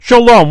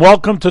Shalom,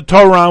 welcome to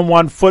Torah on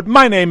One Foot.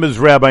 My name is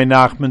Rabbi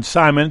Nachman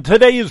Simon.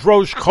 Today is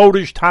Rosh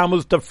Chodesh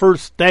Tammuz, the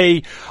first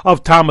day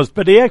of Tammuz.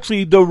 But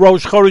actually, the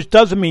Rosh Chodesh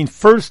doesn't mean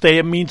first day,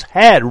 it means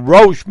head.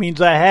 Rosh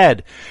means a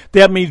head.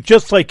 That means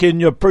just like in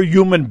your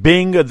human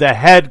being, the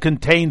head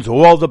contains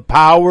all the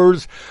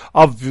powers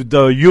of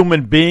the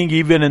human being,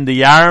 even in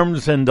the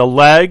arms and the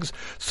legs.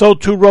 So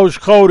too Rosh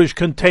Chodesh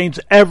contains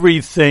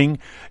everything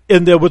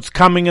in what's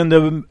coming in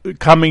the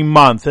coming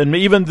month. And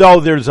even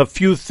though there's a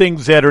few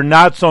things that are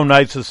not so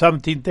nice, the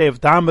 17th day of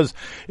Tammuz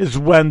is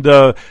when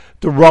the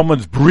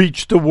Romans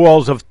breached the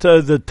walls of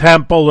the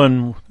temple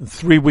and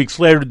 3 weeks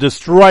later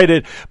destroyed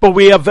it. But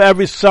we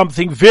have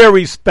something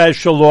very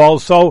special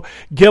also.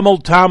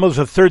 Gimel Tammuz,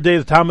 the third day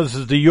of Tammuz,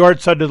 is the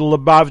Yortzeit of the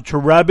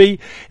Lubavitcher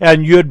Rebbe,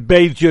 and Yud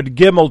Beis Yud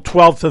Gimel,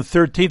 12th and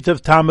 13th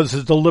of Tammuz,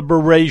 is the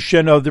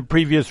liberation of the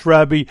previous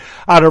Rebbe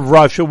out of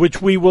Russia,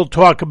 which we will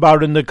talk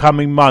about in the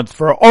coming months,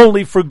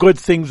 only for good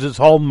things this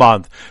whole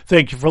month.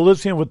 Thank you for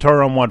listening with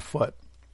Torah on One Foot.